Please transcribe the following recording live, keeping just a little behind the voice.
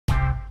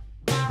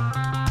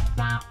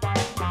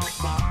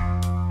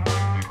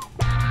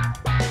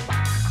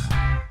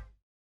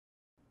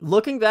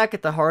Looking back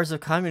at the horrors of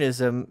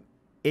communism,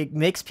 it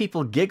makes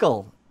people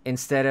giggle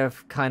instead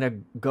of kind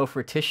of go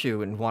for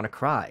tissue and want to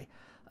cry.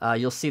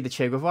 You'll see the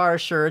Che Guevara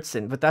shirts,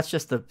 but that's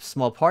just a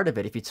small part of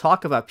it. If you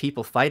talk about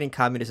people fighting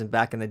communism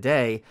back in the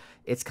day,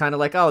 it's kind of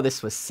like, oh,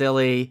 this was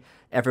silly.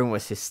 Everyone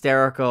was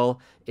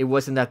hysterical. It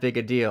wasn't that big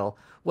a deal.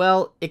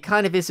 Well, it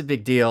kind of is a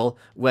big deal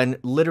when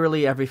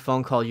literally every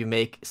phone call you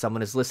make,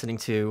 someone is listening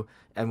to,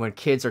 and when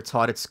kids are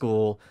taught at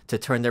school to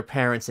turn their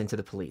parents into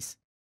the police.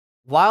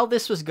 While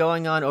this was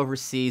going on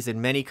overseas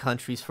in many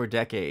countries for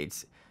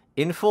decades,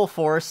 in full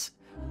force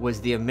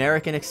was the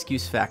American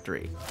excuse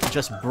factory,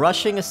 just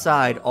brushing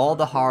aside all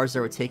the horrors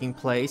that were taking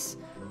place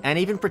and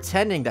even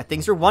pretending that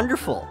things are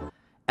wonderful.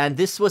 And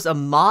this was a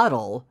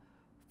model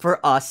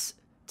for us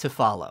to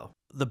follow.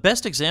 The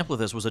best example of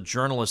this was a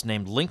journalist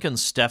named Lincoln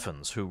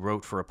Steffens, who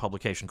wrote for a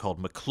publication called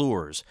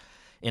McClure's.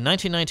 In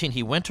 1919,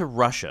 he went to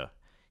Russia.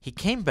 He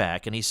came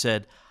back and he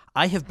said,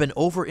 "I have been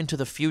over into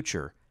the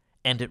future,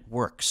 and it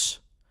works."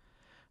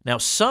 Now,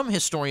 some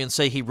historians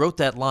say he wrote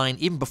that line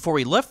even before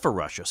he left for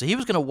Russia, so he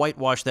was going to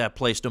whitewash that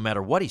place no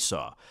matter what he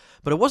saw.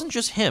 But it wasn't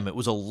just him. It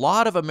was a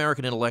lot of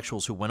American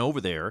intellectuals who went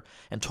over there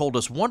and told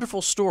us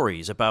wonderful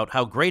stories about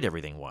how great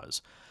everything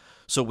was.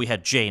 So we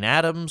had Jane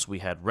Addams, we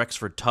had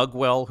Rexford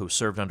Tugwell, who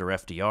served under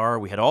FDR.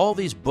 We had all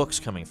these books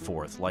coming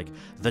forth, like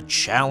The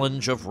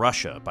Challenge of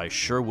Russia by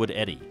Sherwood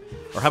Eddy.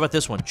 Or how about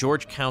this one,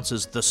 George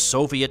Counts's The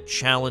Soviet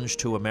Challenge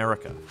to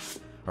America.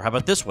 Or how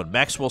about this one,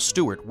 Maxwell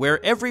Stewart,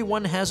 Where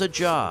Everyone Has a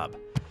Job.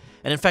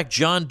 And in fact,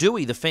 John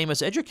Dewey, the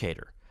famous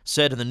educator,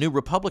 said in the New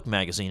Republic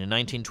magazine in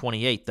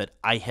 1928 that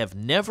I have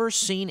never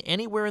seen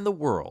anywhere in the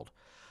world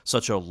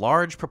such a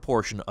large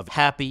proportion of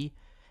happy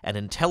and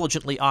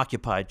intelligently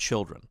occupied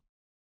children.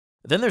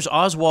 Then there's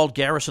Oswald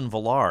Garrison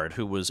Villard,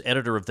 who was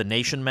editor of The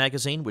Nation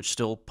magazine, which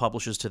still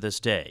publishes to this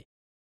day.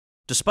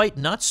 Despite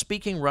not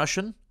speaking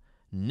Russian,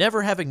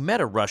 never having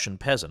met a Russian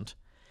peasant,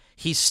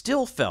 he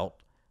still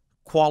felt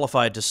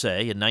qualified to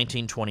say in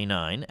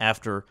 1929,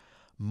 after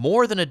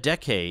more than a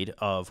decade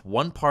of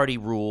one-party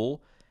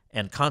rule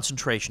and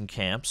concentration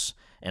camps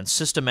and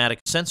systematic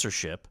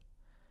censorship,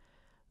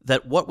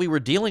 that what we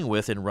were dealing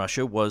with in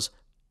Russia was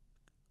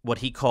what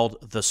he called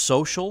the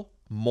social,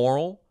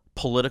 moral,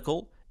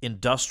 political,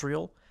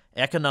 industrial,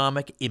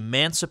 economic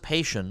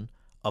emancipation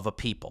of a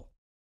people.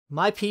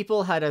 My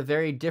people had a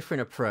very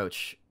different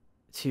approach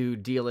to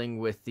dealing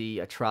with the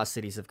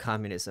atrocities of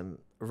communism.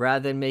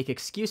 Rather than make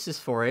excuses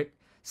for it,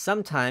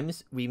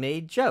 sometimes we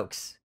made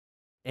jokes.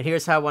 And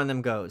here's how one of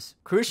them goes.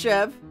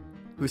 Khrushchev,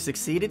 who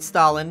succeeded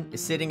Stalin,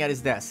 is sitting at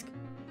his desk.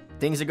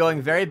 Things are going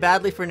very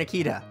badly for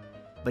Nikita,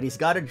 but he's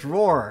got a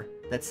drawer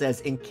that says,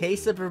 in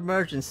case of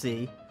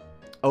emergency,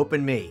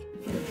 open me.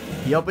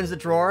 He opens the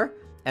drawer,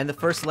 and the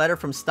first letter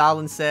from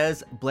Stalin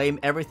says, blame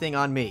everything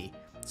on me.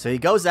 So he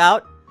goes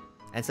out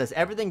and says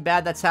everything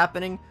bad that's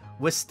happening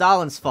was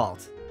Stalin's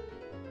fault.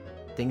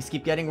 Things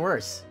keep getting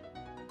worse.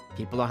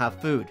 People don't have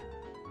food.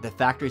 The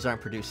factories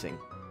aren't producing.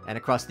 And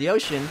across the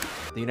ocean,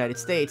 the United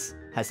States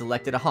has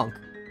elected a hunk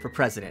for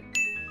president.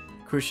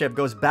 Khrushchev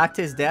goes back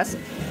to his desk,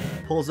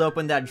 pulls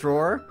open that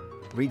drawer,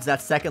 reads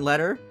that second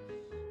letter,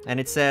 and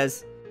it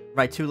says,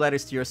 write 2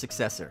 letters to your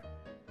successor.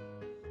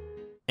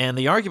 And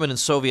the argument in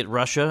Soviet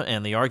Russia,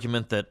 and the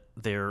argument that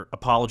their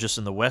apologists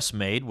in the West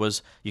made,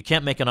 was you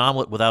can't make an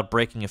omelet without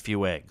breaking a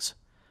few eggs.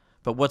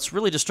 But what's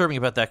really disturbing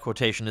about that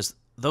quotation is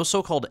those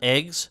so-called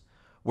eggs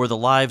were the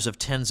lives of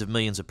tens of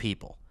millions of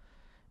people.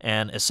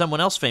 And as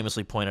someone else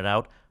famously pointed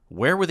out,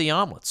 where were the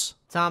omelets?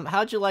 Tom,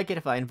 how'd you like it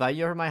if I invite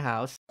you over to my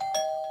house?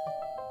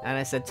 And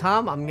I said,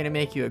 Tom, I'm going to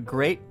make you a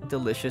great,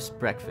 delicious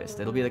breakfast.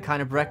 It'll be the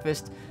kind of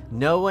breakfast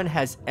no one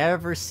has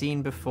ever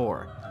seen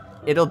before.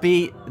 It'll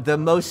be the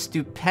most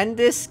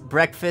stupendous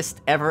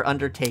breakfast ever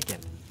undertaken.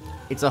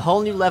 It's a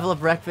whole new level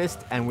of breakfast,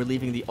 and we're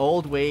leaving the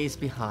old ways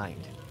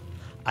behind.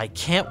 I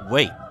can't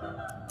wait.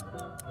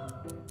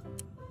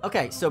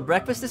 Okay, so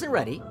breakfast isn't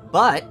ready,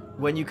 but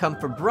when you come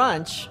for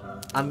brunch,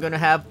 I'm going to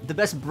have the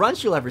best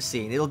brunch you'll ever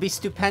see. It'll be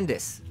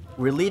stupendous.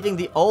 We're leaving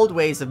the old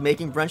ways of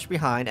making brunch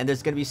behind, and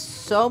there's going to be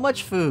so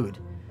much food,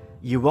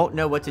 you won't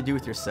know what to do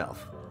with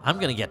yourself. I'm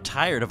going to get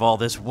tired of all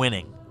this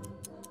winning.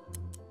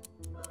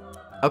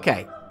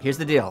 Okay, here's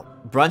the deal.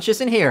 Brunch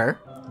isn't here,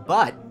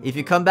 but if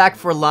you come back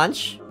for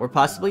lunch, or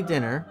possibly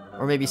dinner,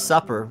 or maybe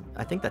supper,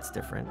 I think that's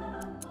different.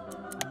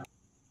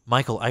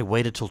 Michael, I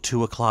waited till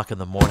 2 o'clock in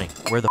the morning.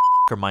 Where the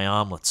are my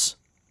omelets?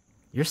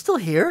 You're still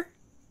here?